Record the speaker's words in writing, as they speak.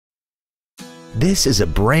This is a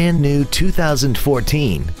brand new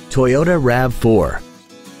 2014 Toyota RAV4.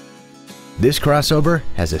 This crossover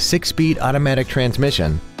has a 6-speed automatic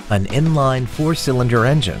transmission, an inline 4-cylinder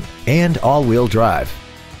engine, and all-wheel drive.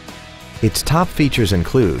 Its top features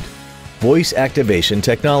include voice activation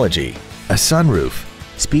technology, a sunroof,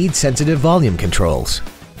 speed-sensitive volume controls,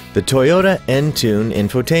 the Toyota N-Tune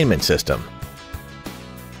infotainment system,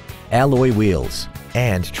 alloy wheels,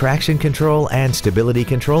 and traction control and stability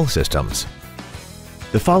control systems.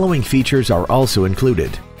 The following features are also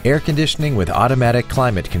included: air conditioning with automatic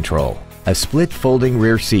climate control, a split folding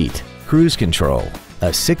rear seat, cruise control, a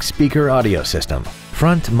 6-speaker audio system,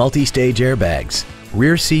 front multi-stage airbags,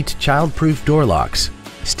 rear seat child-proof door locks,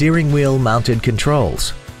 steering wheel mounted controls,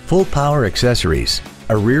 full power accessories,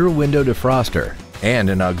 a rear window defroster, and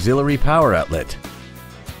an auxiliary power outlet.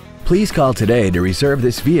 Please call today to reserve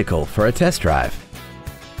this vehicle for a test drive.